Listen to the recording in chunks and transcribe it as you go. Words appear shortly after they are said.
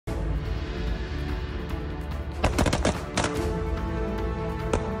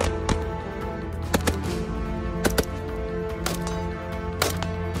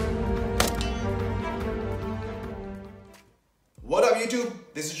YouTube?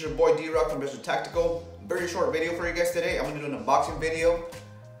 This is your boy D-Rock from Mr. Tactical. Very short video for you guys today. I'm gonna do an unboxing video.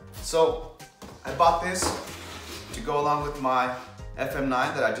 So I bought this to go along with my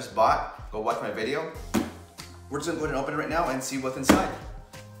FM9 that I just bought. Go watch my video. We're just gonna go ahead and open it right now and see what's inside.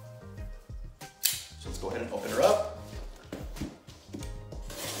 So let's go ahead and open her up.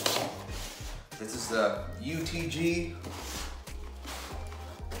 This is the UTG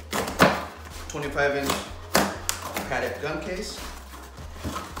 25-inch padded gun case.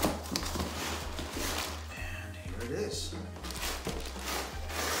 And here it is.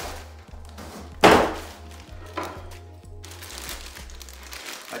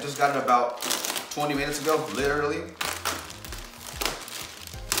 I just got it about 20 minutes ago, literally.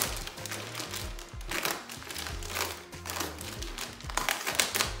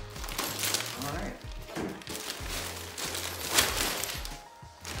 All right.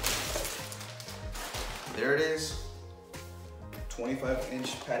 There it is.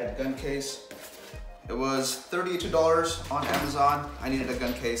 25-inch padded gun case. It was $32 on Amazon. I needed a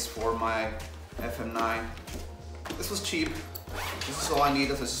gun case for my FM9. This was cheap. This is all I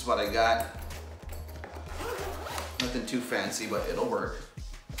needed. This is what I got. Nothing too fancy, but it'll work.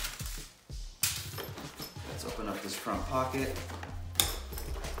 Let's open up this front pocket.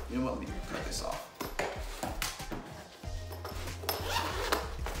 You know what? Let me cut this off.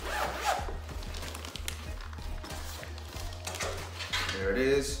 There it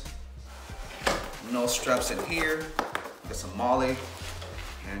is. No straps in here. Got some molly,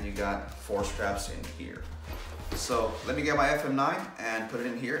 and you got 4 straps in here. So let me get my FM9 and put it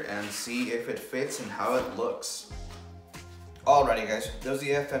in here and see if it fits and how it looks. Alrighty guys, there's the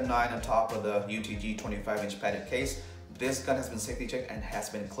FM9 on top of the UTG 25-inch padded case. This gun has been safety checked and has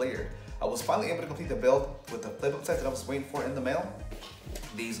been cleared. I was finally able to complete the build with the flip-up sights that I was waiting for in the mail.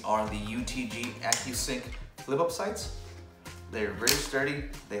 These are the UTG AccuSync flip-up sights. They're very sturdy,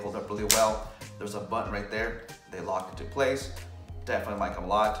 they hold up really well. There's a button right there, they lock into place. Definitely like them a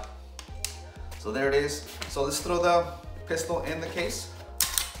lot. So there it is. So let's throw the pistol in the case.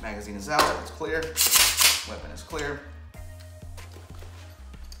 Magazine is out, it's clear. Weapon is clear.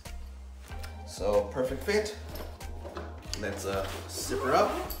 So perfect fit. Let's zip her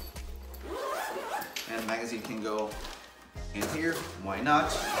up. And magazine can go in here, why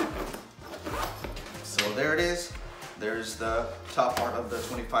not? So there it is. There's the top part of the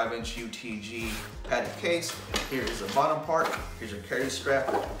 25-inch UTG padded case. Here is the bottom part. Here's your carry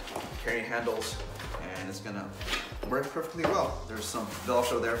strap, carry handles, and it's gonna work perfectly well. There's some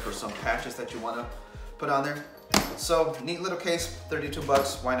Velcro there for some patches that you wanna put on there. So neat little case, 32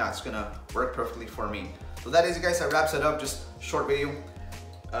 bucks, why not? It's gonna work perfectly for me. So that is it guys, that wraps it up. Just short video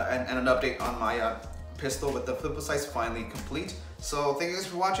and an update on my pistol with the flip-up sights finally complete. So thank you guys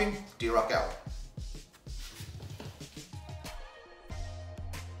for watching, D-Rock out.